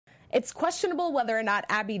It's questionable whether or not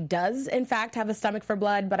Abby does, in fact, have a stomach for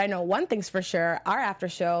blood, but I know one thing's for sure. Our after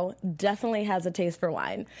show definitely has a taste for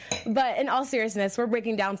wine. But in all seriousness, we're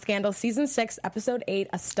breaking down Scandal Season 6, Episode 8,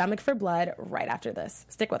 A Stomach for Blood, right after this.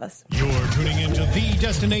 Stick with us. You're tuning into the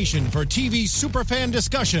destination for TV superfan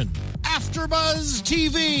discussion, AfterBuzz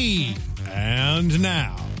TV. And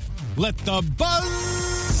now, let the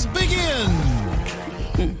buzz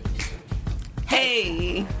begin.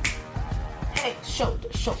 Hey. Hey, shoulder.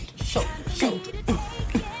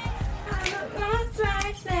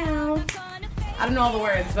 I don't know all the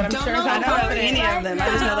words, but I'm sure it's I not don't know confident. any of them. I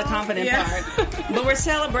just know the confident part. But we're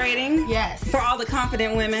celebrating. Yes. For all the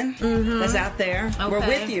confident women that's out there. Okay.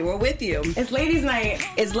 We're with you. It's Ladies' Night.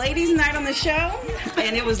 It's Ladies' Night on the show,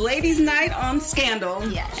 and it was Ladies' Night on Scandal.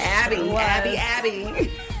 Yes. Abby.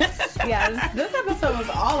 Yes, this episode was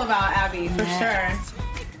all about Abby, for sure.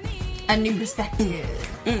 A new perspective.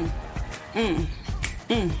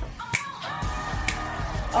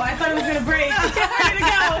 Oh, I thought it was going to break. Ready to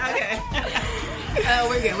go. Okay. Oh,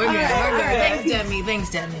 we're good. Thanks,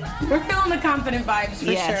 Demi. We're feeling the confident vibes for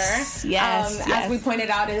Yes, sure. yes. As we pointed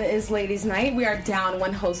out, it is Ladies' Night. We are down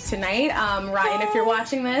one host tonight. Ryan, if you're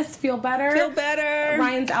watching this, feel better. Feel better.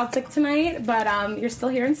 Ryan's out sick tonight, but you're still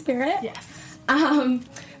here in spirit. Yes.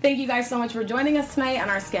 Thank you guys so much for joining us tonight on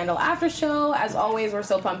our Scandal After Show. As always, we're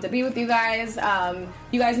so pumped to be with you guys.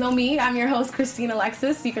 You guys know me. I'm your host, Christine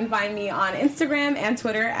Alexis. You can find me on Instagram and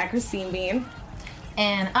Twitter at Christine Bean.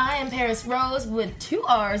 And I am Paris Rose with 2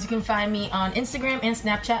 R's. You can find me on Instagram and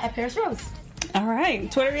Snapchat at Paris Rose. All right.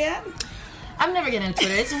 Twitter yet? I'm never getting into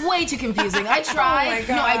Twitter. It's way too confusing. I tried. Oh my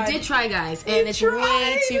God. No, I did try, guys. And it's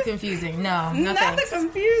way too confusing. No Nothing thanks.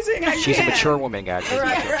 confusing. She's a mature woman, guys. She's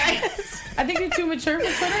Right, mature. right. I think you're too mature for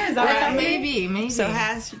Twitter. Is that what's happening? Maybe. So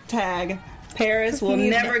hashtag Paris will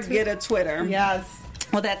never get a Twitter. Yes.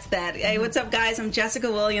 Well, that's that. Hey, what's up, guys? I'm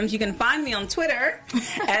Jessica Williams. You can find me on Twitter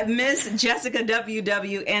at Miss Jessica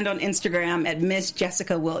WW and on Instagram at Miss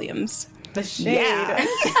Jessica Williams. The shade. Yeah.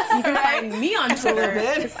 You can find me on Twitter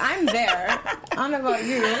bit. because I'm there. I don't know about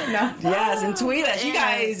you. No. Yes, and tweet us. You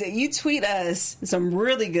guys, you tweet us some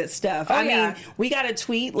really good stuff. I mean, we got a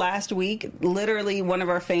tweet last week. Literally, one of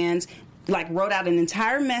our fans wrote out an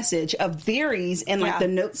entire message of theories in the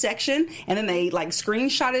note section, and then they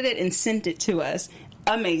screenshotted it and sent it to us.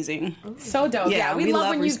 Amazing. So dope. Yeah, we love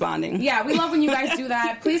when responding. Yeah, we love when you guys do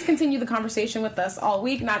that. Please continue the conversation with us all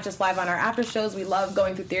week, not just live on our after shows. We love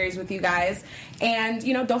going through theories with you guys. And,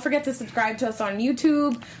 don't forget to subscribe to us on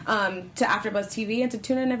YouTube, to AfterBuzz TV, and to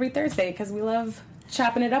tune in every Thursday because we love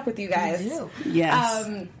chopping it up with you guys. We do.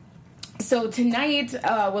 Yes. So tonight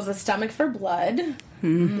was a stomach for blood.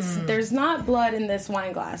 Mm-hmm. There's not blood in this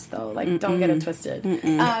wine glass, though. Don't get it twisted.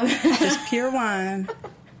 Just pure wine.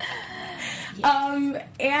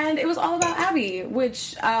 And it was all about Abby,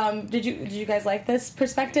 which did you guys like this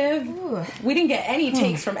perspective? Ooh. We didn't get any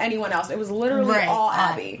takes from anyone else. It was literally all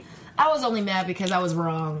Abby. I was only mad because I was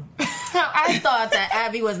wrong. I thought that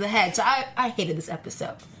Abby was the head, so I hated this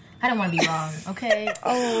episode. I don't want to be wrong, okay?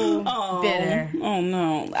 Oh, bitter. Oh,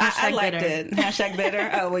 no. I liked bitter. it. Hashtag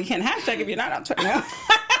bitter. Oh, well, you can't hashtag if you're not on Twitter. No.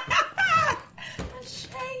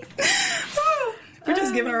 We're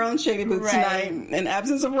just giving our own shady boots tonight. In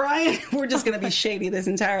absence of Ryan, we're just going to be shady this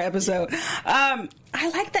entire episode. I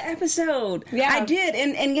liked the episode. Yeah. I did.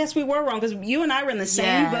 And yes, we were wrong because you and I were in the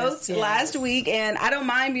same boats last week, and I don't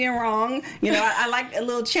mind being wrong. I like a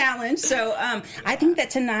little challenge. So I think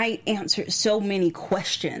that tonight answered so many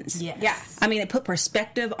questions. Yes. Yeah. I mean, it put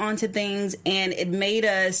perspective onto things, and it made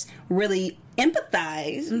us really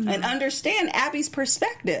empathize and understand Abby's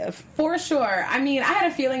perspective. For sure. I mean, I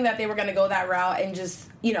had a feeling that they were going to go that route and just,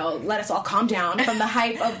 let us all calm down from the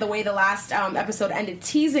hype of the way the last episode ended,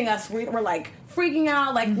 teasing us. We're freaking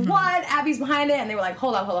out, what? Abby's behind it. And they were like,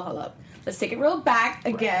 hold up. Let's take it real back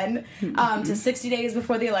again to 60 days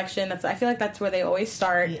before the election. I feel like that's where they always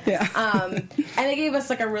start. Yeah. And they gave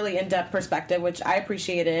us a really in-depth perspective, which I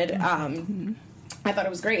appreciated. I thought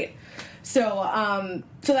it was great. So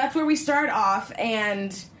that's where we start off,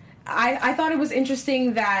 and I thought it was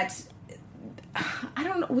interesting that I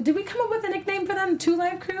don't know. Did we come up with a nickname for them? Two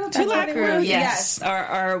Live Crew? Two Live Crew, yes.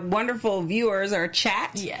 Our wonderful viewers, our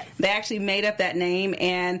chat, yes. They actually made up that name,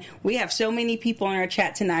 and we have so many people in our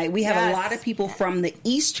chat tonight. We have a lot of people from the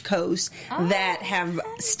East Coast that have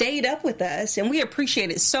stayed up with us, and we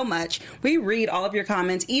appreciate it so much. We read all of your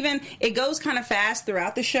comments. Even, it goes kind of fast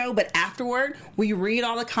throughout the show, but afterward, we read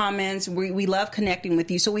all the comments. We love connecting with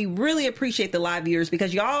you, so we really appreciate the live viewers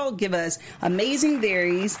because y'all give us amazing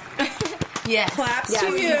theories. Yes. Claps Yes, to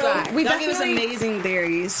you. we Y'all give us definitely amazing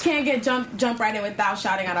theories. can't get jump right in without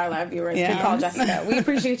shouting at our live viewers. Yeah. We call Jessica. We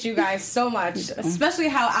appreciate you guys so much, especially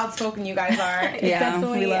how outspoken you guys are. It Yeah,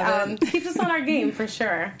 definitely we love it. keeps us on our game for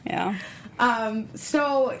sure. Yeah.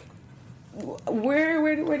 So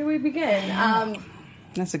where do we begin?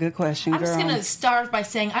 That's a good question, I'm girl. just gonna start by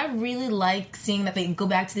saying I really like seeing that they go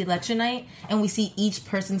back to the election night and we see each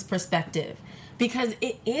person's perspective, because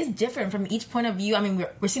it is different from each point of view. I mean,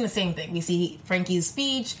 we're seeing the same thing. We see Frankie's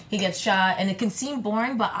speech, he gets shot, and it can seem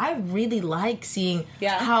boring, but I really like seeing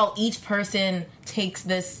how each person takes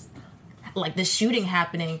this, like this shooting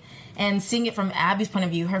happening, and seeing it from Abby's point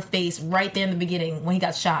of view, her face right there in the beginning when he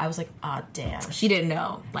got shot. I was like, oh, damn, she didn't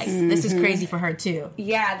know. Like, this is crazy for her, too.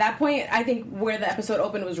 Yeah, that point, I think, where the episode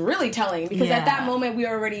opened was really telling, because at that moment, we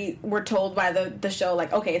already were told by the show,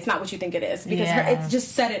 like, okay, it's not what you think it is, because it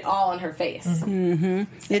just said it all on her face. So.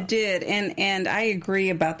 It did, and I agree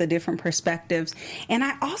about the different perspectives, and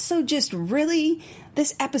I also just really,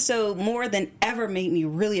 this episode more than ever made me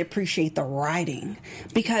really appreciate the writing,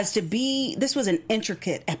 because this was an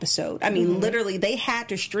intricate episode. I mean, literally, they had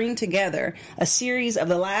to string together a series of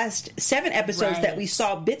the last 7 episodes that we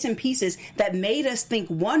saw bits and pieces that made us think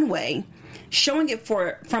one way, showing it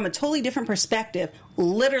from a totally different perspective,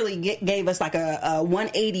 literally gave us like a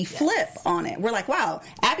 180 flip on it. We're like, wow,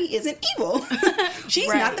 Abby isn't evil.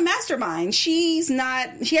 She's not the mastermind. She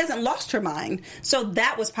hasn't lost her mind. So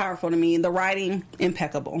that was powerful to me. The writing,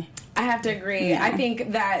 impeccable. I have to agree. Yeah. I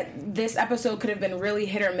think that this episode could have been really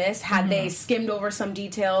hit or miss had they skimmed over some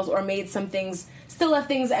details or made some things, still left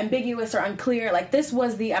things ambiguous or unclear. Like, this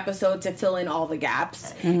was the episode to fill in all the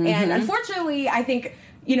gaps. And unfortunately, I think,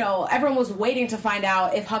 everyone was waiting to find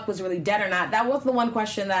out if Huck was really dead or not. That was the one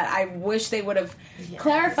question that I wish they would have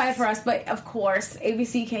clarified for us. But, of course,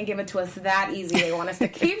 ABC can't give it to us that easy. They want us to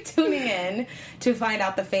keep tuning in to find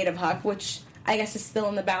out the fate of Huck, which I guess is still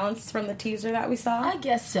in the balance from the teaser that we saw. I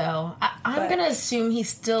guess so. I'm going to assume he's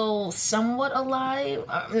still somewhat alive.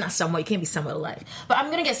 Not somewhat. He can't be somewhat alive. But I'm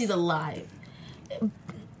going to guess he's alive.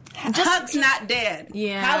 Huck's not dead.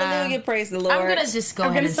 Yeah. Hallelujah, praise the Lord. I'm going to just go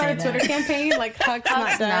ahead and say that. I'm going to start a Twitter campaign, like,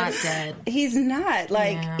 Huck's not dead. He's not.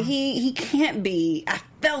 Like, he can't be. I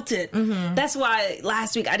felt it. That's why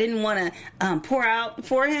last week I didn't want to pour out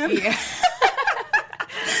for him. Yeah.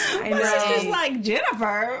 She's just like,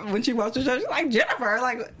 Jennifer, when she watched the show, she's like, Jennifer,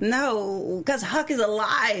 like, no, because Huck is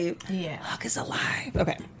alive. Yeah. Huck is alive.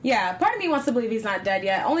 Okay. Yeah, part of me wants to believe he's not dead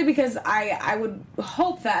yet, only because I would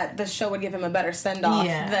hope that the show would give him a better send-off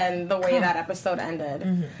than the way that episode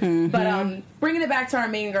ended. But bringing it back to our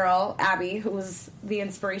main girl, Abby, who was the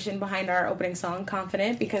inspiration behind our opening song,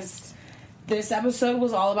 Confident, because this episode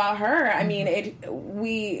was all about her. I mean,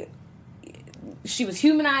 she was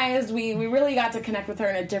humanized. We really got to connect with her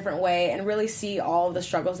in a different way and really see all of the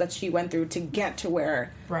struggles that she went through to get to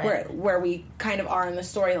where we kind of are in the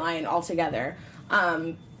storyline altogether.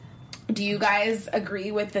 Do you guys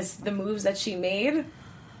agree with the moves that she made?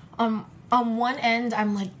 On one end,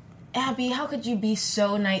 I'm like, Abby, how could you be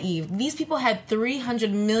so naive? These people had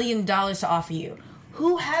 $300 million to offer you.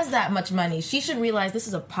 Who has that much money? She should realize this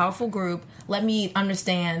is a powerful group. Let me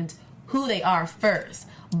understand who they are first.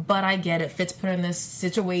 But I get it. Fitz put her in this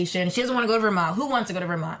situation. She doesn't want to go to Vermont. Who wants to go to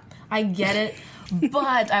Vermont? I get it.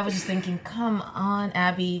 But I was just thinking, come on,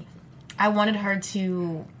 Abby. I just wanted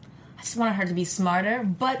her to be smarter.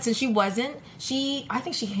 But since she wasn't, I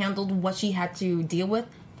think she handled what she had to deal with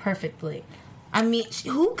perfectly. I mean,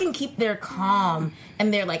 who can keep their calm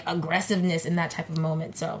and their, like, aggressiveness in that type of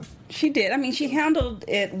moment? So she did. I mean, she handled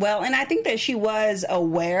it well. And I think that she was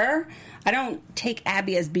aware. I don't take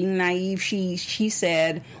Abby as being naive. She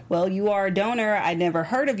said, well, you are a donor. I never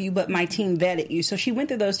heard of you, but my team vetted you. So she went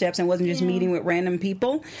through those steps and wasn't just meeting with random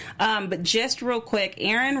people. But just real quick,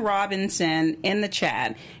 Erin Robinson in the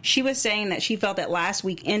chat, she was saying that she felt that last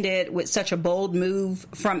week ended with such a bold move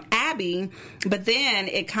from Abby, but then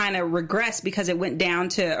it kind of regressed because it went down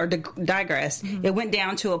to, or digressed, it went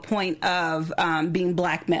down to a point of being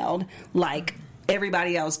blackmailed, like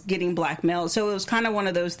everybody else getting blackmailed. So it was kind of one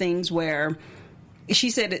of those things where she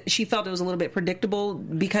said she felt it was a little bit predictable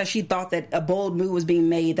because she thought that a bold move was being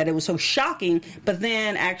made, that it was so shocking, but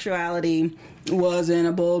then actuality wasn't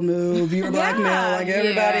a bold move. You were blackmailed like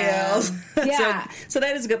everybody else. Yeah. So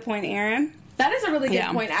that is a good point, Erin. That is a really good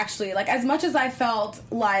point, actually. Like, as much as I felt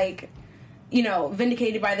like,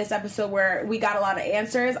 vindicated by this episode where we got a lot of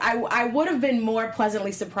answers, I would have been more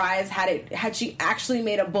pleasantly surprised had she actually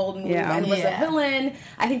made a bold move and was a villain.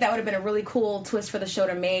 I think that would have been a really cool twist for the show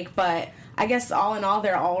to make, but I guess all in all,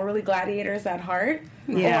 they're all really gladiators at heart.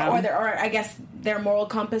 Yeah. Or I guess their moral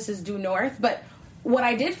compass is due north, but what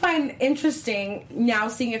I did find interesting, now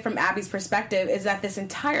seeing it from Abby's perspective, is that this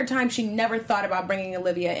entire time she never thought about bringing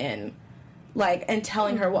Olivia in, like, and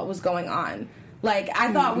telling her what was going on. Like,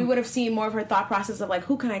 I thought we would have seen more of her thought process of, like,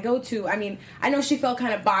 who can I go to? I mean, I know she felt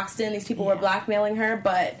kind of boxed in. These people were blackmailing her,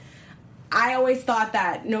 but I always thought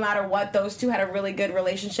that no matter what, those two had a really good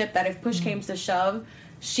relationship, that if push came to shove,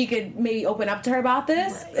 she could maybe open up to her about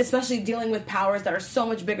this, especially dealing with powers that are so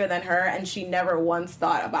much bigger than her, and she never once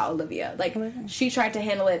thought about Olivia. Like, she tried to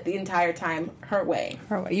handle it the entire time her way.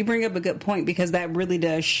 You bring up a good point, because that really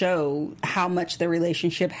does show how much the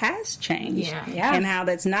relationship has changed. Yeah. And how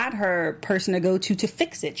that's not her person to go to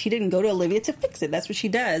fix it. She didn't go to Olivia to fix it. That's what she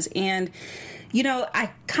does. And, you know,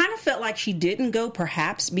 I kind of felt like she didn't go,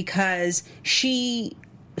 perhaps because she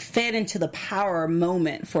fed into the power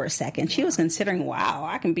moment for a second. She was considering, wow,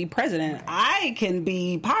 I can be president. I can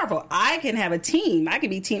be powerful. I can have a team. I can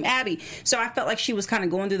be Team Abby. So I felt like she was kind of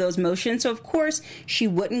going through those motions. So, of course, she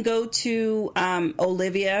wouldn't go to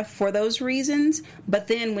Olivia for those reasons. But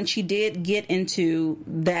then when she did get into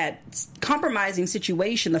that compromising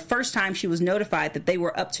situation, the first time she was notified that they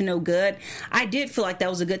were up to no good, I did feel like that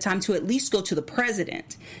was a good time to at least go to the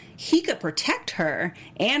president. He could protect her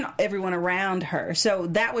and everyone around her. So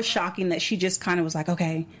that was shocking that she just kind of was like,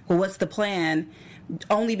 okay, well, what's the plan?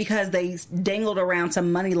 Only because they dangled around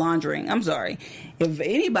some money laundering. I'm sorry. If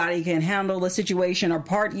anybody can handle the situation or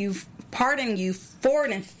pardon you for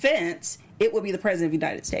an offense, it would be the President of the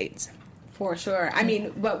United States. For sure. I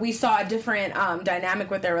mean, but we saw a different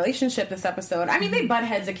dynamic with their relationship this episode. I mean, they butt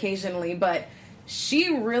heads occasionally, but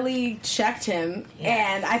she really checked him,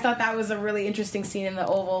 and I thought that was a really interesting scene in the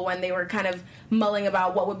Oval when they were kind of mulling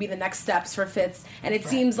about what would be the next steps for Fitz, and it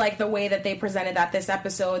seems like the way that they presented that this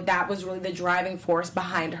episode, that was really the driving force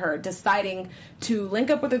behind her deciding to link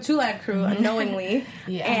up with the Two Live Crew unknowingly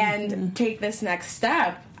and take this next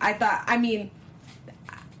step. I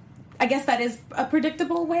guess that is a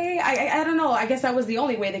predictable way. I don't know. I guess that was the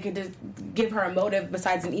only way they could just give her a motive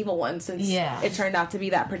besides an evil one, since it turned out to be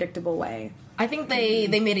that predictable way. I think they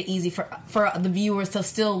made it easy for the viewers to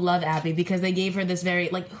still love Abby, because they gave her this very,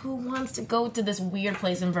 like, who wants to go to this weird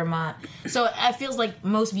place in Vermont? So it feels like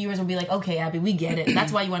most viewers will be like, okay, Abby, we get it.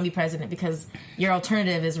 That's why you want to be president, because your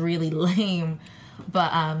alternative is really lame.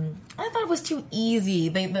 But I thought it was too easy.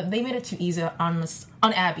 They made it too easy on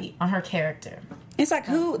Abby, on her character. It's like,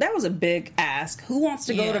 that was a big ask. Who wants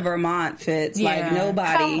to go to Vermont, Fitz? Yeah. Like,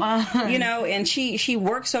 nobody. Come on. You know, and she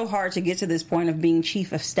worked so hard to get to this point of being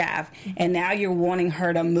chief of staff, and now you're wanting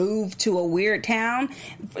her to move to a weird town,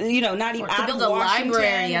 you know, not even to out build of a Washington,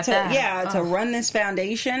 library at that. to run this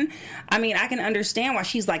foundation. I mean, I can understand why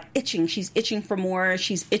she's like itching. She's itching for more.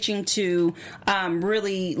 She's itching to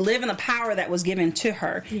really live in the power that was given to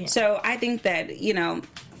her. Yeah. So I think that, you know...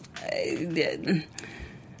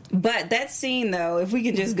 But that scene, though, if we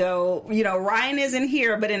could just go, you know, Ryan isn't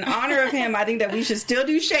here, but in honor of him, I think that we should still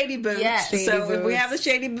do Shady Boots. Yes. If we have the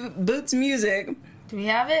Shady Boots music, do we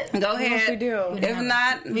have it? Go ahead. Yes, we do. If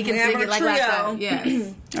not, we can have sing a it like trio. last time.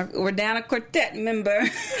 Yes. We're down a quartet member.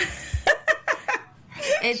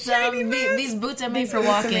 It's these boots are made for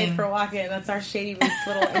walking. Boots are made for walking. That's our Shady Boots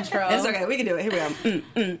little intro. It's okay. We can do it. Here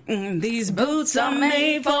we go. These boots are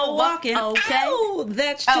made for walking. Okay. Oh,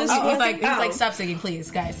 that's just. He's like, stop singing, please,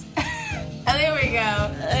 guys. Oh, there we go.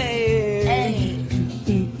 Hey.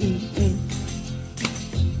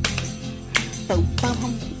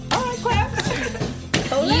 All right, clap.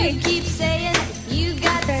 You keep saying you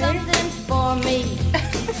got something for me.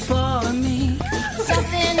 For me.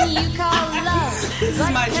 Something you call love. This is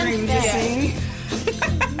my dream to sing.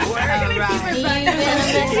 All right,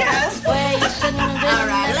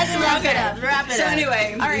 let's wrap it up. So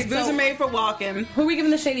anyway, All right, these boots so- are made for walking. Who are we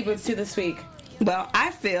giving the Shady Boots to this week? Well,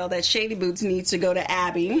 I feel that Shady Boots needs to go to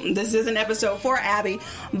Abby. This is an episode for Abby,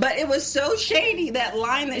 but it was so shady, that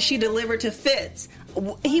line that she delivered to Fitz.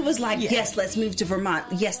 He was like, yes, let's move to Vermont.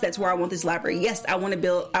 Yes, that's where I want this library. Yes, I want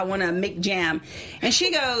to make jam. And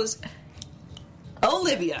she goes,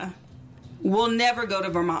 Olivia will never go to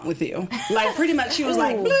Vermont with you. Like, pretty much she was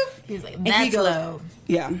like, bloop. He's like, And that's he goes, low.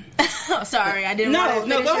 Yeah. Oh, sorry, I didn't want to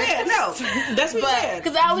No, finish go it. ahead. No, that's what he said.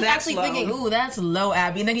 Because I was That's actually low. thinking, ooh, that's low,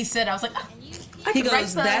 Abby. And then he said, I was like, He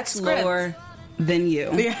goes, that's lower than you.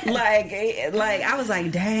 Yeah. Like I was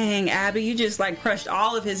like, dang, Abby, you just like crushed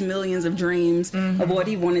all of his millions of dreams of what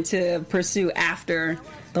he wanted to pursue after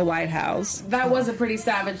the White House. That was a pretty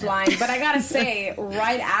savage line, but I gotta say,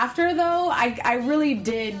 right after though, I really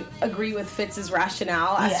did agree with Fitz's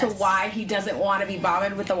rationale as to why he doesn't want to be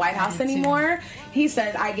bothered with the White House anymore. He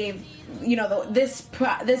said, I gave, you know, this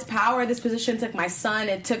power, this position took my son.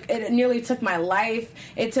 It nearly took my life.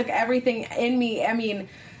 It took everything in me. I mean,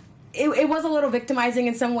 it was a little victimizing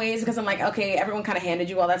in some ways because I'm like, okay, everyone kind of handed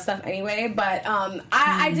you all that stuff anyway. But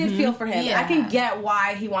I did feel for him. Yeah. I can get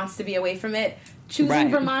why he wants to be away from it.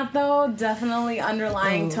 Choosing Vermont, though, definitely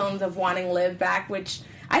underlying tones of wanting Liv back, which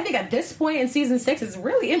I think at this point in season 6 is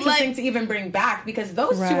really interesting to even bring back because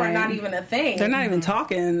those two are not even a thing. They're not even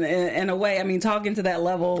talking in a way. I mean, talking to that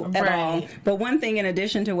level at all. But one thing, in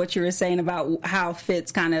addition to what you were saying about how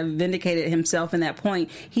Fitz kind of vindicated himself in that point,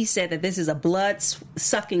 he said that this is a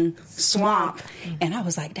blood-sucking swamp. And I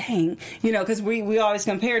was like, dang. You know, because we always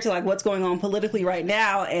compare to like what's going on politically right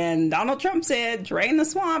now. And Donald Trump said, drain the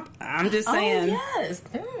swamp. I'm just saying. Oh, yes.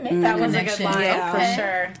 That was a good line, for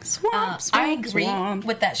sure. Swamp, I agree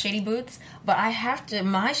with that Shady Boots, but I have to,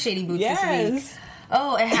 my Shady Boots this week.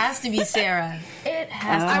 Oh, it has to be Sarah. It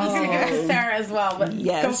has to be I was going to give it to Sarah as well, but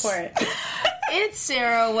go for it. It's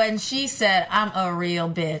Sarah when she said, I'm a real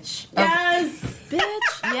bitch. Yes.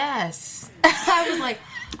 Bitch, yes. I was like,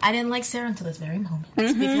 I didn't like Sarah until this very moment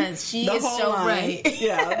because she is so right.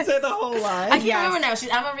 Yeah, say the whole line. I can't remember now.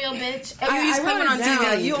 I'm a real bitch. Oh, you just play one on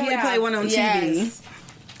TV. You only play one on TV.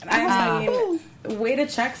 I mean, way to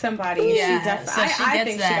check somebody. Yeah. She definitely. So I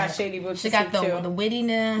think she got Shady Boots. She got the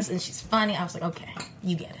wittiness, and she's funny. I was like, okay,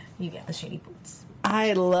 you get it. You get the Shady Boots.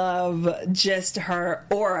 I love just her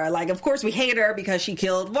aura. Like, of course, we hate her because she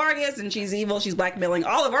killed Vargas and she's evil. She's blackmailing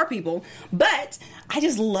all of our people. But I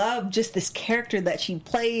just love just this character that she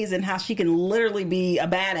plays and how she can literally be a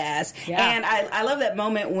badass. Yeah. And I love that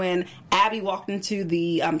moment when Abby walked into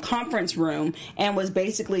the conference room and was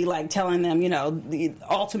basically like telling them, you know, the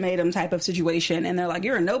ultimatum type of situation. And they're like,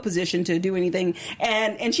 you're in no position to do anything.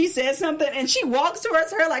 And she says something and she walks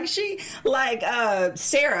towards her like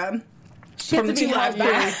Sarah. From the 2 Live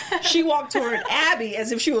Crew, she walked toward Abby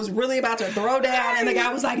as if she was really about to throw down, and the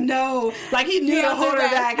guy was like, "No!" Like he knew to hold her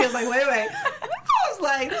back. He was like, "Wait." I was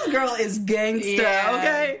like, "This girl is gangster." Yeah.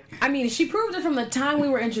 Okay. I mean, she proved it from the time we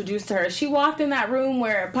were introduced to her. She walked in that room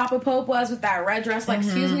where Papa Pope was with that red dress. Like,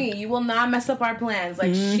 excuse me, you will not mess up our plans.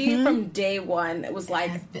 Like, she from day one was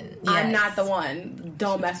like, I'm not the one.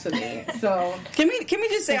 Don't mess with me. So can we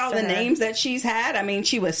just say all the names that she's had? I mean,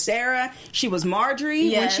 she was Sarah. She was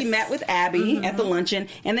Marjorie when she met with Abby at the luncheon,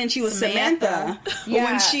 and then she was Samantha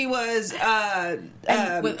when she was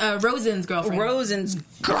with Rosen's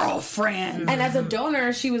girlfriend. And as a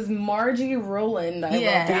donor, she was Margie Rowland.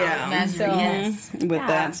 She's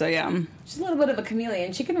a little bit of a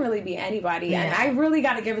chameleon. She can really be anybody, and I really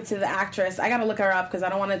got to give it to the actress. I got to look her up because I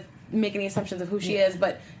don't want to make any assumptions of who she is,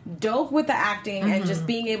 but dope with the acting and just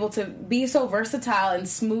being able to be so versatile and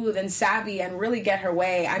smooth and savvy and really get her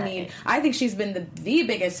way. I mean, I think she's been the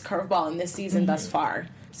biggest curveball in this season thus far.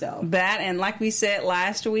 So that, and like we said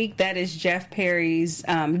last week, that is Jeff Perry's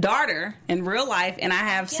daughter in real life, and I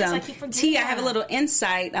have some tea. I have a little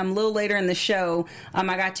insight. A little later in the show, I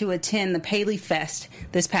got to attend the Paley Fest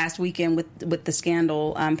this past weekend with the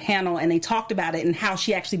Scandal panel, and they talked about it and how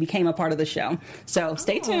she actually became a part of the show. So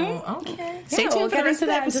stay tuned. Okay, stay tuned for the rest of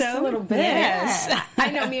the episode. Just a little bit. Yes, I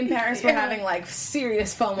know. Me and Paris were having like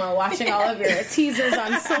serious FOMO watching all of your teasers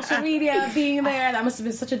on social media, being there. That must have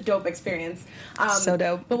been such a dope experience. So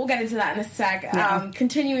dope. But we'll get into that in a sec. Yeah.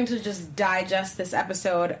 Continuing to just digest this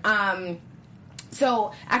episode.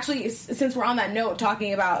 So, actually, since we're on that note,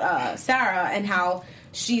 talking about Sarah and how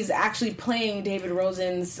she's actually playing David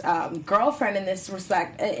Rosen's girlfriend in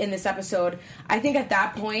this episode, I think at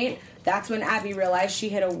that point, that's when Abby realized she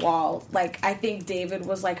hit a wall. Like, I think David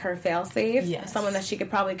was like her fail-safe, someone that she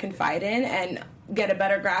could probably confide in and get a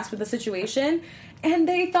better grasp of the situation. And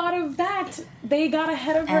they thought of that. They got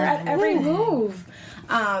ahead of her at every move.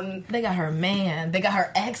 They got her man. They got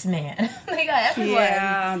her ex-man. They got everyone.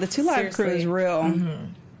 Yeah, the 2 Live Crew is real. Mm-hmm.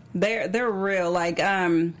 They're real. Like, I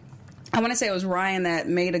want to say it was Ryan that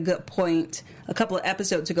made a good point a couple of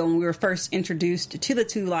episodes ago when we were first introduced to the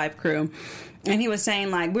 2 Live Crew. And he was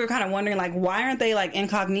saying, like, we were kind of wondering, like, why aren't they, like,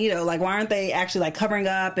 incognito? Like, why aren't they actually, like, covering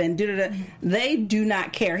up and da-da-da? They do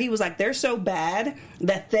not care. He was like, they're so bad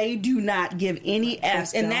that they do not give any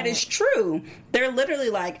F's. And that is true. They're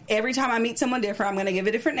literally like, every time I meet someone different, I'm going to give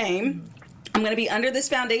a different name. I'm going to be under this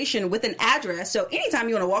foundation with an address. So anytime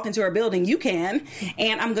you want to walk into our building, you can.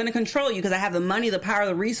 And I'm going to control you because I have the money, the power,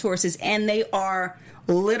 the resources. And they are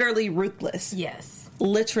literally ruthless. Yes.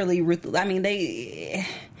 Literally ruthless. I mean, they...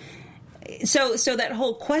 So that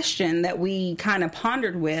whole question that we kind of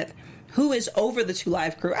pondered with, who is over the 2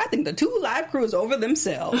 Live Crew? I think the 2 Live Crew is over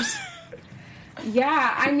themselves.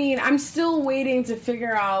 Yeah, I mean, I'm still waiting to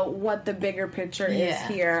figure out what the bigger picture is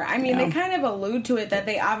here. I mean, they kind of allude to it that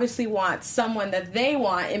they obviously want someone that they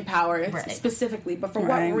want in power specifically, but for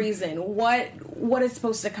what reason? What is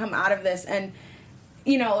supposed to come out of this? And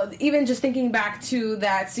you know, even just thinking back to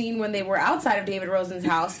that scene when they were outside of David Rosen's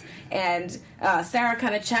house, and Sarah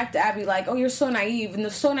kind of checked Abby like, "Oh, you're so naive,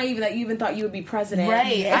 and so naive that you even thought you would be president."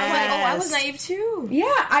 Right. Yes. I was like, oh, I was naive too.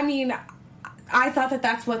 Yeah, I mean, I thought that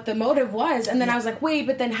that's what the motive was, and then I was like, wait,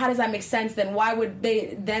 but then how does that make sense? Then why would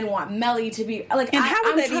they then want Melly to be like? And how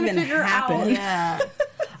would I'm that trying to even figure happen? out. Yeah.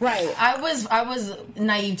 Right. I was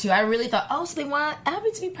naive too. I really thought, oh, so they want Abby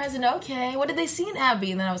to be president. Okay. What did they see in Abby?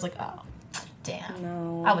 And then I was like, oh, damn.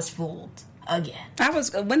 No. I was fooled again. I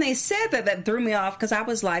was when they said that threw me off because I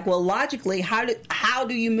was like, well, logically, how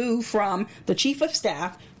do you move from the chief of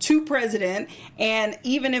staff to president? And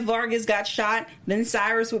even if Vargas got shot, then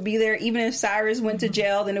Cyrus would be there. Even if Cyrus went to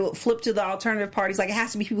jail, then it would flip to the alternative parties. Like, it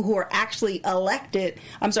has to be people who are actually elected.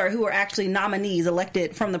 Who are actually nominees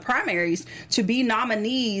elected from the primaries to be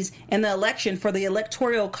nominees in the election for the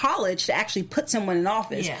electoral college to actually put someone in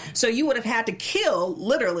office. Yeah. So you would have had to kill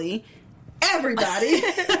literally everybody.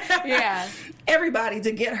 Yeah. Everybody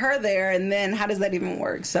to get her there, and then how does that even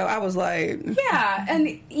work? So I was like, Yeah,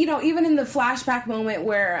 and you know, even in the flashback moment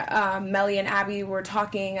where Melly and Abby were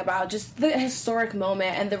talking about just the historic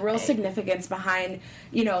moment and the real significance behind,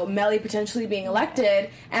 you know, Melly potentially being elected,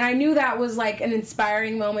 and I knew that was like an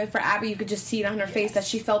inspiring moment for Abby. You could just see it on her face that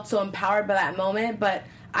she felt so empowered by that moment, but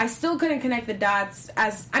I still couldn't connect the dots.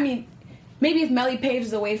 Maybe if Melly paves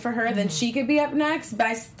the way for her, then she could be up next. But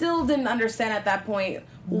I still didn't understand at that point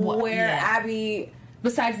where Abby,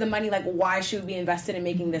 besides the money, like why she would be invested in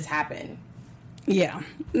making this happen. yeah,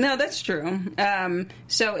 no, that's true.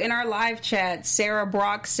 So in our live chat, Sarah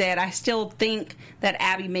Brock said, I still think that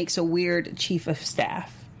Abby makes a weird chief of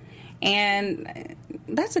staff. And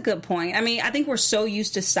that's a good point. I mean, I think we're so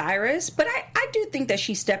used to Cyrus, but I do think that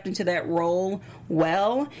she stepped into that role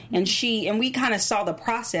well, and we kind of saw the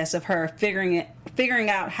process of her figuring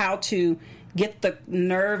out how to get the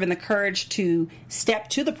nerve and the courage to step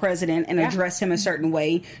to the president and address him a certain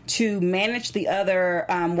way, to manage the other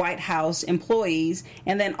White House employees,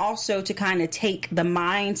 and then also to kind of take the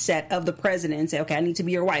mindset of the president and say, okay, I need to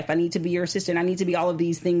be your wife, I need to be your assistant, I need to be all of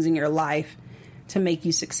these things in your life to make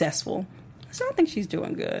you successful. So I think she's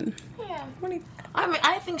doing good. Yeah. I mean,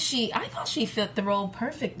 I thought she fit the role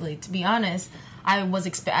perfectly, to be honest. I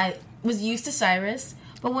was used to Cyrus,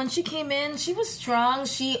 but when she came in, she was strong.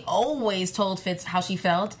 She always told Fitz how she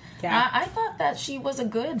felt. Yeah. I thought that she was a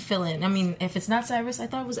good fill-in. I mean, if it's not Cyrus, I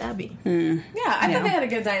thought it was Abby. Yeah, I thought they had a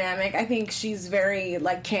good dynamic. I think she's very,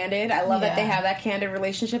 like, candid. I love that they have that candid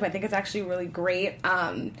relationship. I think it's actually really great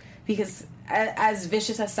because as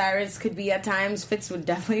vicious as Cyrus could be at times, Fitz would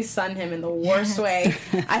definitely sun him in the worst way.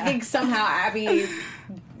 I think somehow Abby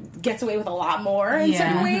gets away with a lot more in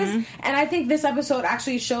certain ways. And I think this episode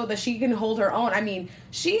actually showed that she can hold her own. I mean,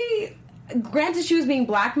 granted she was being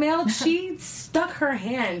blackmailed, she stuck her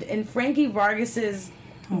hand in Frankie Vargas's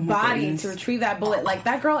body to retrieve that bullet. Like,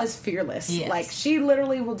 that girl is fearless. Yes. Like, she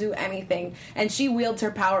literally will do anything, and she wields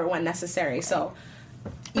her power when necessary. So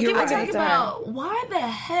But you're can we right. talk about why the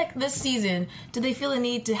heck this season do they feel a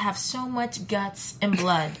need to have so much guts and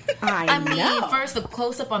blood? I mean, know. first the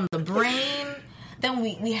close-up on the brain, then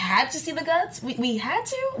we had to see the guts. We had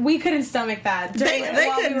to? We couldn't stomach that. They While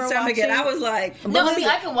we couldn't were stomach it. watching. I was like, No, I mean,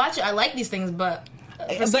 I can watch it. I like these things, but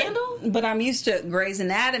for Scandal? but I'm used to Grey's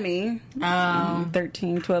Anatomy,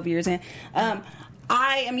 12 years in.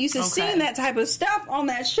 I am used to seeing that type of stuff on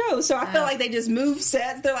that show, so I feel like they just move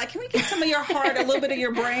sets. They're like, can we get some of your heart, a little bit of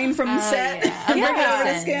your brain from the set, and bring it over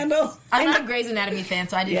to Scandal? I'm not a Grey's Anatomy fan,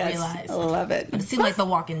 so I didn't realize. I love it. It seemed like The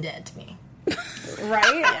Walking Dead to me.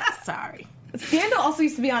 Right? Yeah, sorry. Scandal also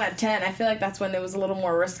used to be on at 10. I feel like that's when it was a little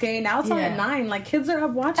more risque. Now it's on at 9. Like, kids are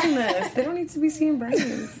up watching this. They don't need to be seeing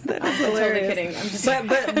brains. I'm totally kidding. I'm just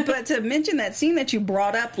But to mention that scene that you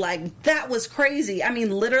brought up, like, that was crazy. I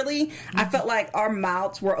mean, literally, I felt like our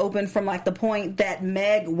mouths were open from, like, the point that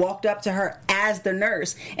Meg walked up to her as the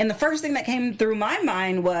nurse. And the first thing that came through my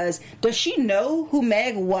mind was, does she know who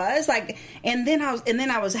Meg was? Like, and then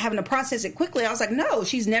I was having to process it quickly. I was like, no,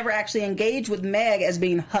 she's never actually engaged with Meg as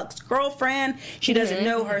being Huck's girlfriend. She doesn't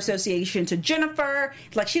know her association to Jennifer.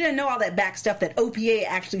 Like, she didn't know all that back stuff that OPA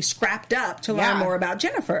actually scrapped up to learn more about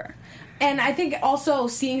Jennifer. And I think also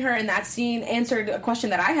seeing her in that scene answered a question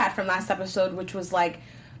that I had from last episode, which was like,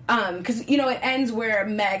 because, you know, it ends where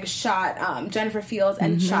Meg shot Jennifer Fields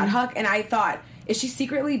and shot Huck, and I thought, is she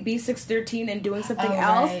secretly B613 and doing something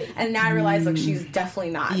else? Right. And now I realize, like, she's definitely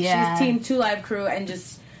not. Yeah. She's Team 2 Live Crew and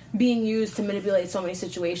just being used to manipulate so many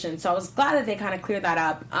situations. So I was glad that they kind of cleared that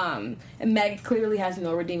up. And Meg clearly has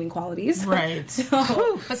no redeeming qualities. Right.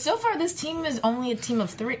 But so far, this team is only a team of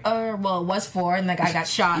 3. Well, it was 4, and the guy got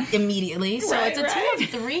shot immediately. So it's a team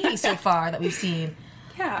of 3 so far that we've seen.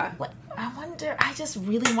 Yeah. I just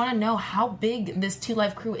really want to know how big this Two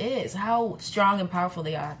Life crew is, how strong and powerful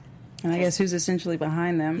they are. And I guess who's essentially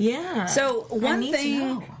behind them. Yeah. So one need to thing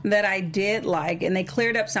know. that I did like, and they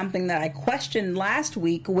cleared up something that I questioned last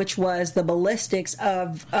week, which was the ballistics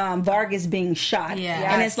of Vargas being shot.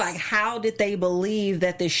 Yeah. And it's like, how did they believe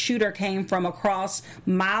that the shooter came from across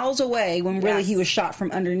miles away when really he was shot from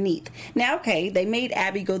underneath? Now, okay, they made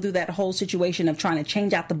Abby go through that whole situation of trying to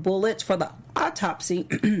change out the bullets for the autopsy.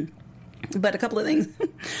 But a couple of things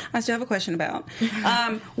I still have a question about.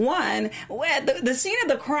 One, the scene of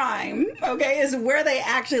the crime, okay, is where they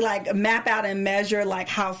actually like map out and measure like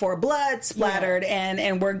how far blood splattered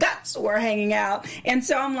and where guts were hanging out. And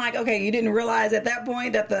so I'm like, okay, you didn't realize at that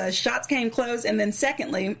point that the shots came close. And then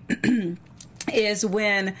secondly, is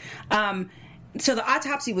when so the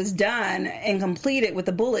autopsy was done and completed with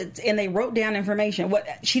the bullets, and they wrote down information. What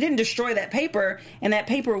she didn't destroy that paper, and that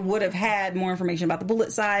paper would have had more information about the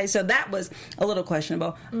bullet size. So that was a little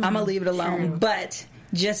questionable. I'm gonna leave it alone, but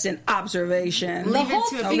just an observation. Leave it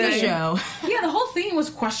to a bigger show. Yeah, the whole thing was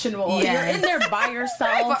questionable. Yes. You're in there by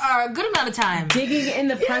yourself For a good amount of time. digging in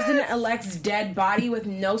the president-elect's dead body with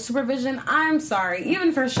no supervision. I'm sorry.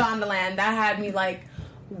 Even for Shondaland, that had me like,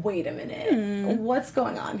 wait a minute, what's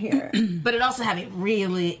going on here? But it also had me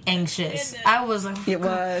really anxious. I was like, It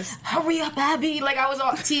was. hurry up, Abby. Like, I was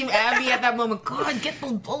on Team Abby at that moment. God, get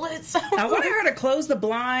those bullets. I wanted her to close the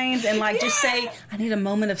blinds and like just say, I need a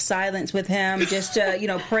moment of silence with him, just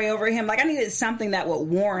to, pray over him. Like I needed something that would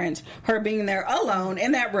warrant her being there alone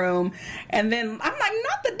in that room. And then I'm like,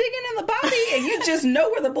 not the digging in the body. And you just know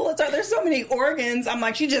where the bullets are. There's so many organs. I'm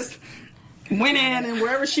like, she just went in, and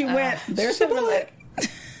wherever she went, there's the bullet.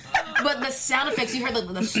 But the sound effects, you heard the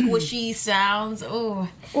squishy sounds. Oh,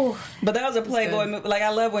 But that was a Playboy movie. Like I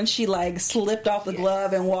love when she like slipped off the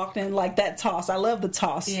glove and walked in, like that toss. I love the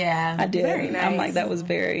toss. Yeah. I did. Very nice. I'm like, that was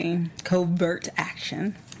very covert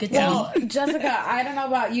action. good Well, tea. Jessica, I don't know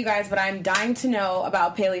about you guys, but I'm dying to know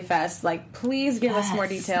about Paley Fest. Like, please give us more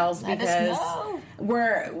details Let us because know.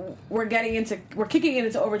 we're kicking it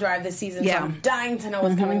into overdrive this season. Yeah. So I'm dying to know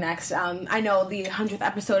what's coming next. I know the 100th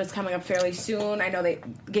episode is coming up fairly soon. I know they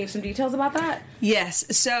gave some details about that. Yes.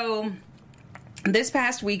 So this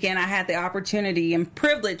past weekend, I had the opportunity and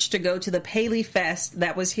privilege to go to the Paley Fest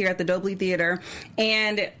that was here at the Dobley Theater,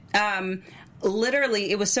 and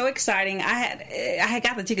literally, it was so exciting. I had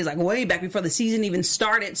got the tickets like way back before the season even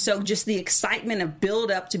started. So just the excitement of build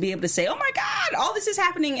up to be able to say, "Oh my God, all this is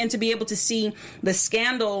happening," and to be able to see the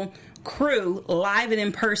Scandal crew live and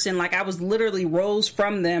in person. Like I was literally rows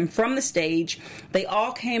from them from the stage. They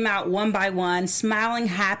all came out one by one, smiling,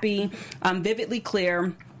 happy, vividly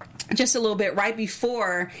clear. Just a little bit right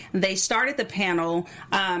before they started the panel,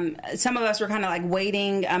 some of us were kind of like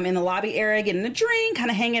waiting in the lobby area, getting a drink, kind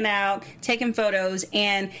of hanging out, taking photos,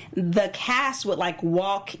 and the cast would like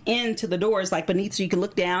walk into the doors like beneath so you could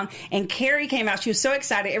look down, and Carrie came out. She was so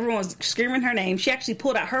excited. Everyone was screaming her name. She actually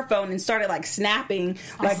pulled out her phone and started like snapping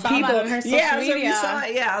like saw people. that on her social So media. you saw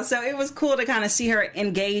it, yeah. So it was cool to kind of see her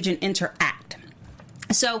engage and interact.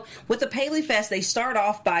 So with the Paley Fest, they start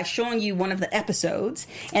off by showing you one of the episodes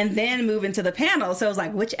and then move into the panel. So it was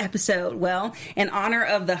like, which episode? Well, in honor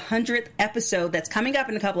of the 100th episode that's coming up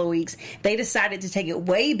in a couple of weeks, they decided to take it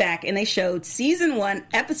way back and they showed season 1,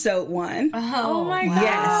 episode 1. Oh my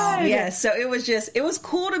God. Yes. So it was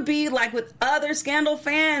cool to be like with other Scandal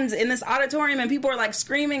fans in this auditorium, and people are like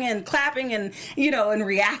screaming and clapping and, and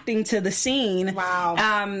reacting to the scene. Wow.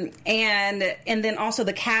 And then also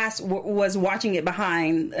the cast was watching it behind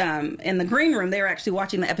in the green room. They were actually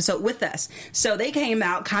watching the episode with us, so they came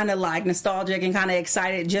out kind of like nostalgic and kind of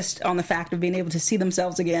excited just on the fact of being able to see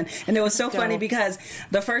themselves again. And it was so funny because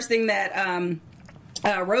the first thing that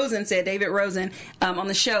Rosen said, David Rosen, on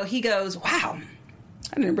the show, he goes, "Wow,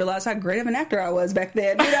 I didn't realize how great of an actor I was back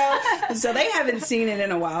then." So they haven't seen it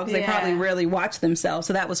in a while because they probably really watched themselves.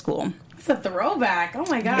 So that was cool. It's a throwback. Oh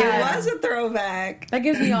my God. It was a throwback. That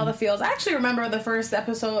gives me all the feels. I actually remember the first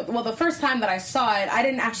episode. Well, the first time that I saw it, I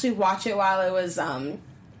didn't actually watch it while it was On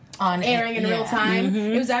airing in real time.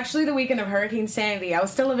 Mm-hmm. It was actually the weekend of Hurricane Sandy. I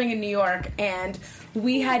was still living in New York, and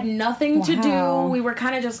we had nothing to do. We were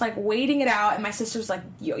kind of just like waiting it out, and my sister was like,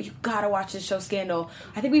 "Yo, you gotta watch this show, Scandal."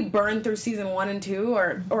 I think we burned through season 1 and 2,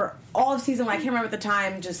 or all of season 1. I can't remember at the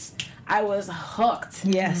time. Just I was hooked.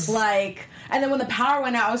 Yes. And then when the power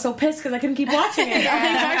went out, I was so pissed because I couldn't keep watching it.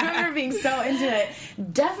 I remember being so into it.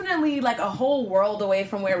 Definitely like a whole world away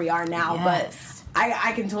from where we are now, Yes.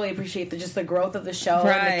 I can totally appreciate just the growth of the show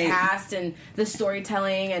and the cast and the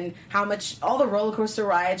storytelling and how much all the roller coaster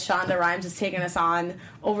rides Shonda Rhimes has taken us on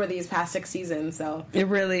over these past 6 seasons. So it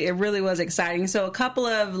really was exciting. So a couple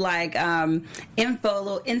of like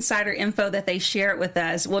little insider info that they shared with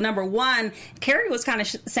us. Well, number one, Carrie was kind of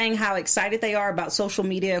saying how excited they are about social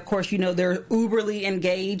media. Of course, they're uberly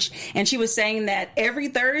engaged, and she was saying that every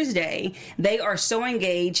Thursday they are so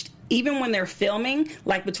engaged. Even when they're filming,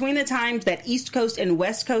 like between the times that East Coast and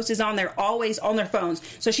West Coast is on, they're always on their phones.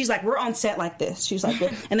 So she's like, we're on set like this. She's like,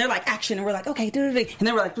 and they're like, action. And we're like, okay, and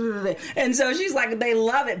then we're like, and so she's like, they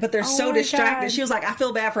love it, but they're so distracted. God. She was like, I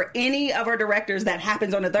feel bad for any of our directors that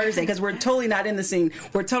happens on a Thursday because we're totally not in the scene.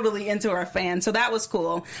 We're totally into our fans. So that was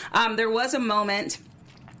cool. There was a moment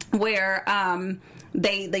where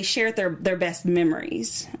they shared their best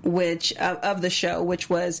memories, which of the show, which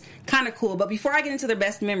was kind of cool. But before I get into their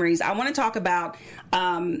best memories, I want to talk about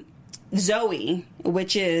Zoe,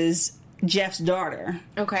 which is Jeff's daughter.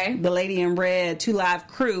 Okay. The lady in red, 2 Live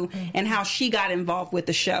crew, and how she got involved with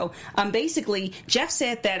the show. Basically, Jeff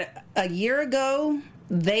said that a year ago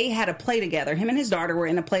they had a play together. Him and his daughter were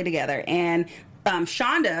in a play together, and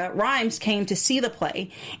Shonda Rhimes came to see the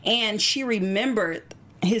play, and she remembered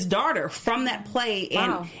his daughter from that play,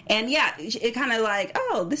 and yeah, it kind of like,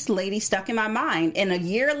 oh, this lady stuck in my mind. And a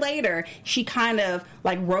year later, she kind of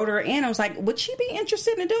like wrote her in. I was like, would she be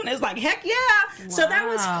interested in doing it? It's like, heck yeah! Wow. So that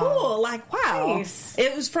was cool. Like, wow, nice.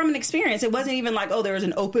 It was from an experience. It wasn't even like, oh, there was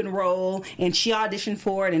an open role and she auditioned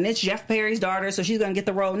for it, and it's Jeff Perry's daughter, so she's going to get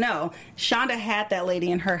the role. No, Shonda had that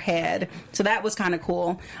lady in her head, so that was kind of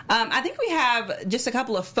cool. I think we have just a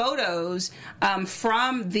couple of photos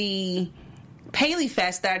from the Paley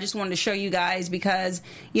Fest that I just wanted to show you guys because,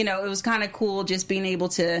 it was kind of cool just being able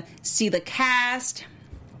to see the cast.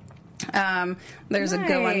 There's a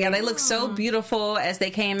good one. Yeah, they look so beautiful as they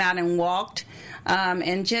came out and walked.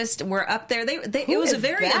 And just were up there. It was a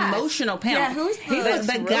very emotional panel. Yeah, who's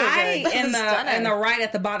the guy in the right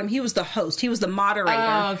at the bottom? He was the host. He was the moderator.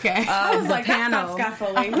 Oh, okay. I was like, panel. That's not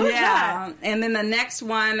Scott Foley. Yeah, and then the next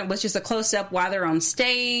one was just a close up while they're on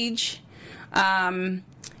stage. And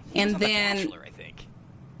then, Bachelor, I think.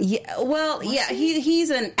 Yeah, well, he's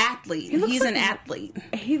an athlete. He's an athlete.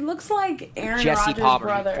 He looks like Aaron Jesse Rodgers' Palmer,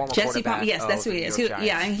 brother. Jesse Palmer, yes, that's who he is.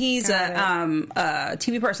 And he's a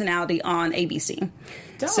TV personality on ABC.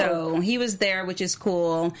 Dope. So he was there, which is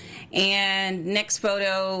cool. And next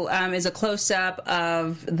photo is a close-up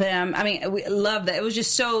of them. I mean, we love that. It was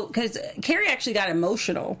just so, because Carrie actually got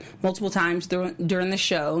emotional multiple times during the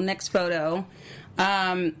show. Next photo.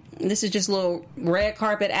 This is just a little red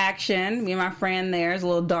carpet action. Me and my friend there is a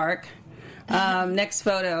little dark. Next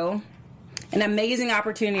photo. An amazing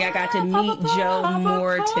opportunity. I got to meet Joe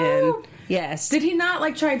Morton. Yes. Did he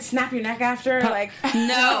not try and snap your neck after?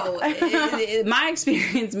 No. My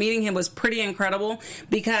experience meeting him was pretty incredible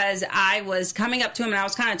because I was coming up to him and I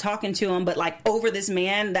was kind of talking to him, but over this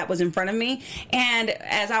man that was in front of me. And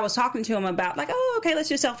as I was talking to him about oh, okay, let's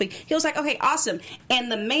do a selfie. He was like, okay, awesome. And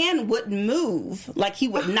the man wouldn't move. He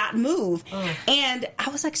would not move. And I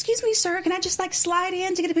was like, excuse me, sir, can I just slide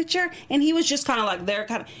in to get a picture? And he was just kind of there,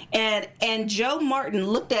 and Joe Martin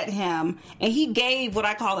looked at him and he gave what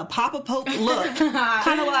I call a Papa Pope look,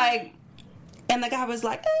 kind of and the guy was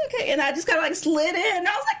like, oh, okay, and I just kind of slid in, and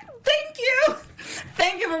I was like,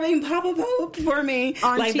 thank you for being Papa Pope for me.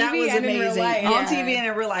 On TV that was and amazing. In real life. On TV and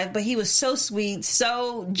in real life. But he was so sweet,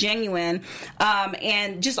 so genuine,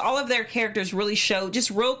 and just all of their characters really showed.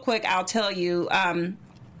 Just real quick, I'll tell you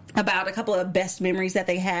about a couple of best memories that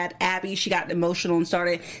they had. Abby, she got emotional and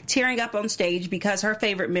started tearing up on stage because her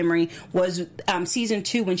favorite memory was season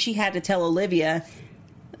 2 when she had to tell Olivia,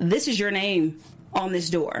 this is your name on this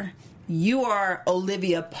door. You are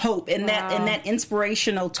Olivia Pope. And that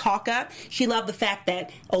inspirational talk up, she loved the fact that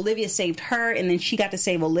Olivia saved her and then she got to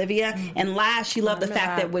save Olivia. And last, she loved the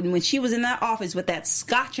fact that when she was in that office with that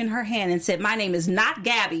scotch in her hand and said, my name is not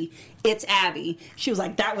Gabby, it's Abby. She was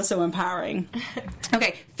like, that was so empowering.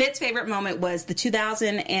 Okay, Fit's favorite moment was the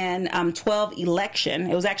 2012 election.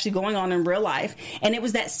 It was actually going on in real life. And it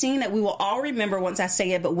was that scene that we will all remember once I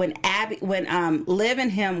say it, but when Liv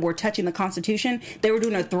and him were touching the Constitution, they were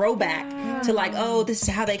doing a throwback to oh, this is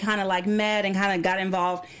how they kind of met and kind of got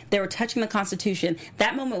involved. They were touching the Constitution.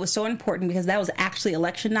 That moment was so important because that was actually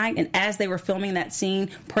election night. And as they were filming that scene,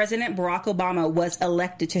 President Barack Obama was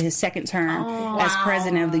elected to his second term as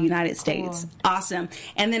president of the United States. Cool. Awesome.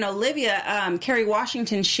 And then Olivia, Kerry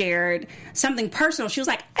Washington shared something personal. She was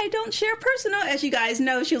like, I don't share personal, as you guys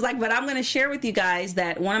know. She was like, but I'm going to share with you guys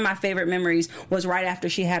that one of my favorite memories was right after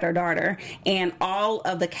she had her daughter. And all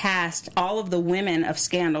of the cast, all of the women of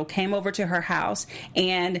Scandal came came over to her house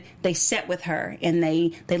and they sat with her and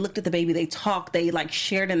they looked at the baby, they talked, they like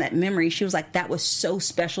shared in that memory. She was like, that was so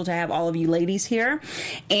special to have all of you ladies here.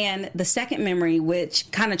 And the second memory,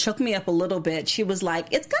 which kind of choked me up a little bit, she was like,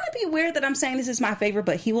 it's gonna be weird that I'm saying this is my favorite,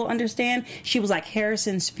 but he will understand. She was like,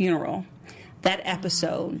 Harrison's funeral. That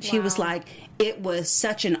episode, she was like, it was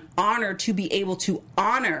such an honor to be able to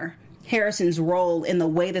honor Harrison's role in the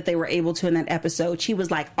way that they were able to in that episode. She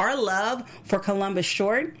was like, our love for Columbus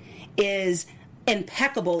Short is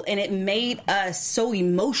impeccable, and it made us so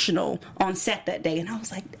emotional on set that day. And I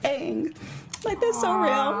was like, dang. Like, that's so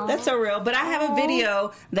real. That's so real. But I have a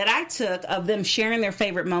video that I took of them sharing their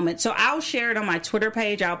favorite moment. So I'll share it on my Twitter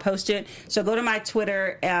page. I'll post it. So go to my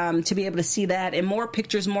Twitter to be able to see that, and more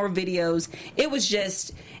pictures, more videos. It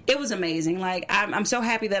was amazing. Like, I'm so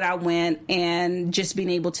happy that I went, and just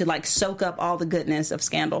being able to like soak up all the goodness of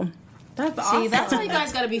Scandal. That's awesome. See, that's why you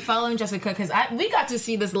guys got to be following Jessica, because we got to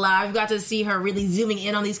see this live. We got to see her really zooming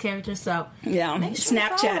in on these characters. So yeah, sure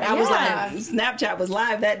Snapchat. I was live. Snapchat was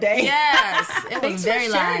live that day. Yes, it was very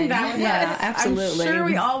live. That with Yeah, us. absolutely. I'm sure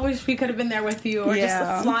we all wish we could have been there with you, or just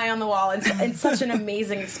a fly on the wall. It's such an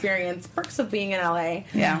amazing experience. Perks of being in LA.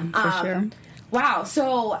 Yeah, for sure. Wow.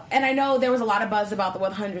 So, and I know there was a lot of buzz about the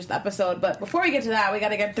 100th episode, but before we get to that, we got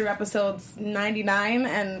to get through episodes 99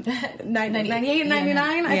 and 98 and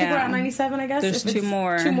 99. I think we're at 97, I guess. There's if two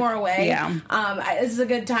more. Two more away. Yeah. This is a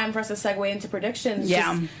good time for us to segue into predictions.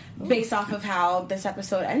 Yeah. Just based off of how this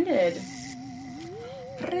episode ended.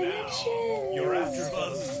 Predictions. Your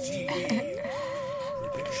AfterBuzz TV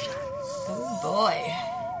predictions. Oh boy.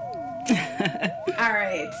 All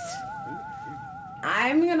right.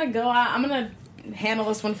 I'm going to go out. I'm going to handle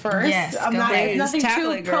this one first. Yes, I'm go not ahead. nothing Tackle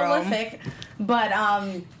too it, girl. prolific, but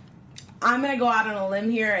I'm going to go out on a limb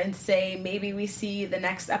here and say maybe we see the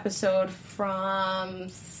next episode from...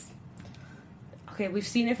 Okay, we've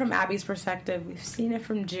seen it from Abby's perspective. We've seen it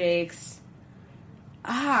from Jake's.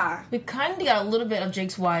 We kind of got a little bit of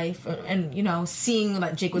Jake's wife, and seeing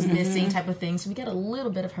that Jake was missing, type of thing. So we get a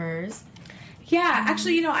little bit of hers. Yeah,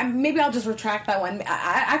 actually, maybe I'll just retract that one.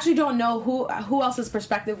 I actually don't know who else's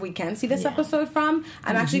perspective we can see this episode from.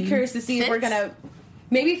 I'm actually curious to see if we're gonna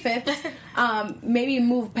maybe Fitz, maybe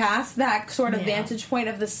move past that sort of vantage point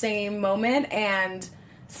of the same moment and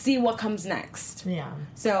see what comes next. Yeah.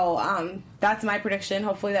 So that's my prediction.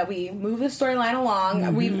 Hopefully that we move the storyline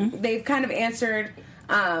along. They've kind of answered.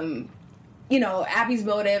 Abby's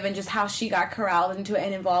motive and just how she got corralled into it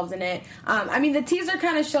and involved in it. The teaser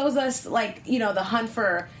kind of shows us, the hunt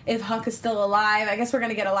for if Huck is still alive. I guess we're going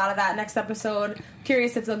to get a lot of that next episode.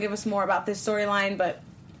 Curious if they'll give us more about this storyline, but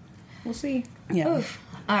we'll see. Yeah. Oof.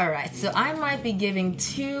 All right, so I might be giving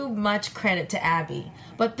too much credit to Abby,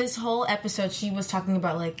 but this whole episode, she was talking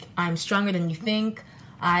about, I'm stronger than you think.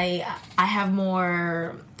 I have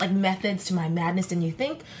more methods to my madness than you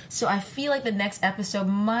think. So I feel like the next episode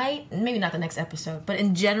maybe not the next episode, but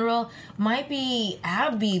in general, might be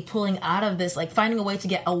Abby pulling out of this, finding a way to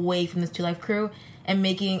get away from this Two Life crew and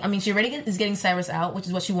she already is getting Cyrus out, which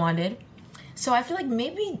is what she wanted. So I feel like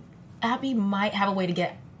maybe Abby might have a way to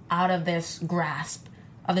get out of this grasp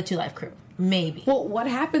of the Two Life crew. Maybe. Well, what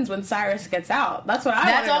happens when Cyrus gets out? That's what I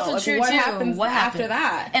That's want to know. also true, what too. Happens what after happens?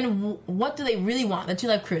 that? And what do they really want, the Two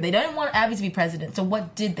Life crew? They don't want Abby to be president, so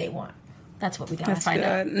what did they want? That's what we gotta find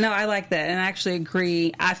out. No, I like that, and I actually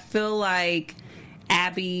agree. I feel like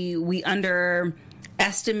Abby, we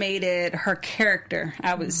underestimated her character,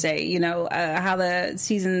 I would say. How the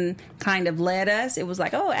season kind of led us. It was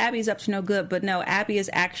like, oh, Abby's up to no good. But no, Abby is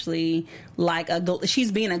actually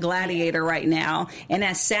she's being a gladiator right now. And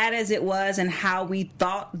as sad as it was and how we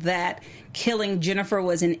thought that killing Jennifer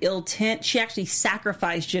was an ill intent, she actually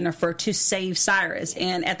sacrificed Jennifer to save Cyrus.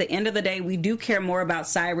 And at the end of the day, we do care more about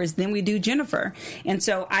Cyrus than we do Jennifer. And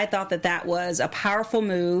so I thought that was a powerful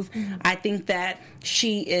move. I think that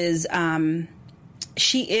she is... I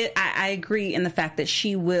agree in the fact that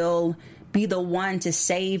she will be the one to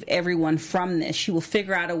save everyone from this. She will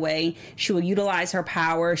figure out a way. She will utilize her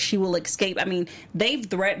power. She will escape. They've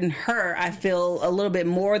threatened her, I feel, a little bit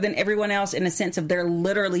more than everyone else in the sense of they're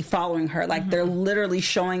literally following her. They're literally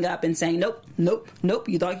showing up and saying, nope, nope, nope,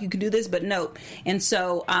 you thought you could do this, but nope. And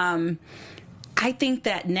so, I think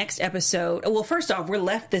that next episode, well, first off, we're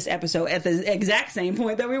left this episode at the exact same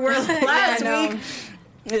point that we were last week.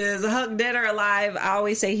 Is Huck dead or alive? I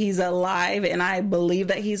always say he's alive, and I believe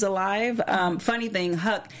that he's alive. Funny thing,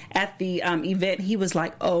 Huck at the event, he was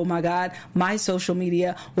like, oh my God, my social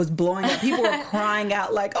media was blowing up. People were crying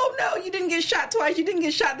out like, oh no, you didn't get shot twice. You didn't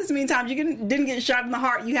get shot this many times. You didn't get shot in the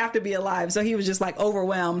heart. You have to be alive. So he was just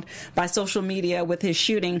overwhelmed by social media with his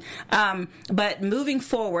shooting. But moving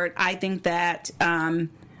forward, I think that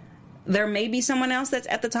there may be someone else that's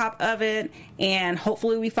at the top of it, and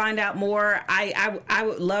hopefully we find out more. I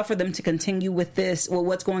would love for them to continue with this, well,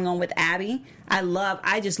 what's going on with Abby.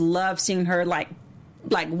 I just love seeing her like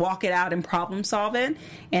walk it out and problem solve it.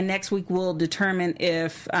 And next week we'll determine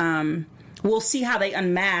if we'll see how they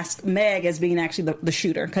unmask Meg as being actually the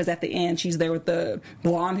shooter, because at the end she's there with the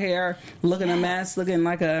blonde hair, looking a mess, looking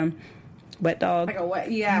like a wet dog. Like a wet,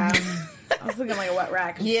 I was looking like a wet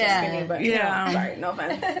rat. Yeah. Skinny, but sorry, no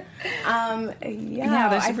offense.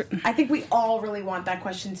 Yeah, I think we all really want that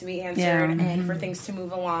question to be answered and for things to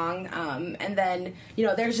move along. And then,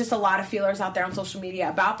 there's just a lot of feelers out there on social media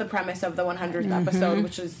about the premise of the 100th episode,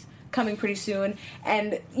 which is coming pretty soon.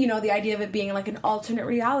 And, the idea of it being like an alternate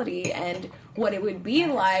reality and what it would be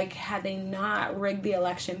like had they not rigged the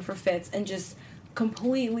election for Fitz and just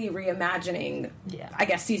completely reimagining, I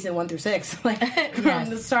guess, season 1 through 6, from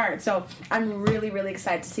the start. So I'm really, really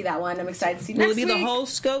excited to see that one. I'm excited to see next week. Will it be the whole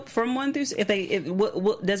scope from 1 through 6?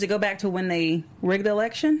 Does it go back to when they rigged the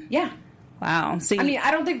election? Yeah. Wow. See, I mean,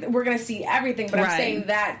 I don't think we're going to see everything, but I'm saying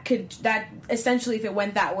that essentially, if it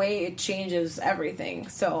went that way, it changes everything.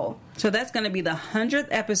 So that's going to be the 100th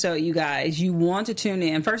episode, you guys. You want to tune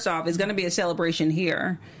in. First off, it's going to be a celebration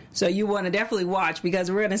here. So you want to definitely watch,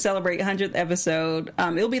 because we're going to celebrate 100th episode.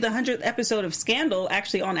 It'll be the 100th episode of Scandal,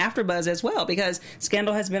 actually, on AfterBuzz as well, because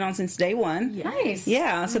Scandal has been on since day one. Nice.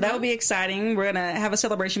 Yeah, so that will be exciting. We're going to have a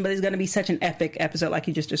celebration, but it's going to be such an epic episode like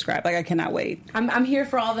you just described. Like, I cannot wait. I'm here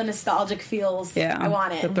for all the nostalgic feels. Yeah. I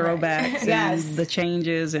want it. The throwbacks and the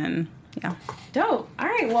changes and, Dope. All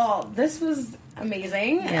right, well, this was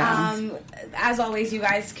amazing. Yeah. As always, you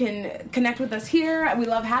guys can connect with us here. We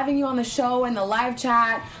love having you on the show and the live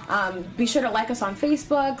chat. Be sure to like us on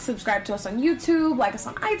Facebook, subscribe to us on YouTube, like us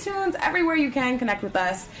on iTunes, everywhere you can connect with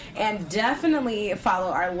us, and definitely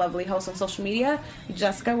follow our lovely hosts on social media.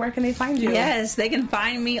 Jessica, where can they find you? Yes, they can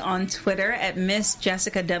find me on Twitter at Miss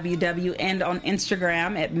Jessica WW and on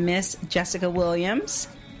Instagram at Miss Jessica Williams.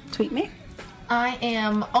 Tweet me. I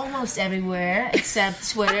am almost everywhere except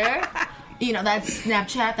Twitter. That's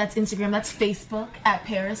Snapchat, that's Instagram, that's Facebook, at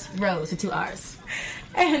Paris Rose with 2 R's.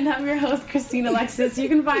 And I'm your host, Christine Alexis. You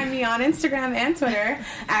can find me on Instagram and Twitter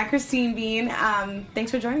at Christine Bean.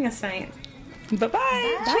 Thanks for joining us tonight. Bye-bye.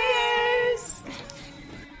 Bye. Cheers.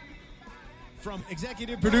 From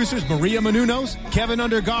executive producers Maria Menounos, Kevin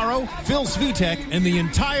Undergaro, Phil Svitek, and the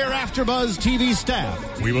entire AfterBuzz TV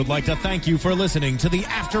staff, we would like to thank you for listening to the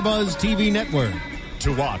AfterBuzz TV network.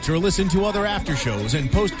 To watch or listen to other after shows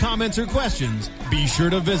and post comments or questions, be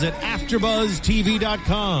sure to visit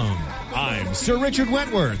AfterBuzzTV.com. I'm Sir Richard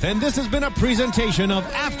Wentworth, and this has been a presentation of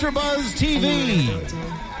AfterBuzz TV.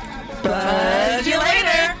 Buzz you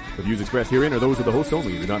later. The views expressed herein are those of the hosts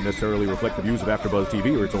only and do not necessarily reflect the views of AfterBuzz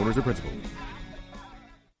TV or its owners or principals.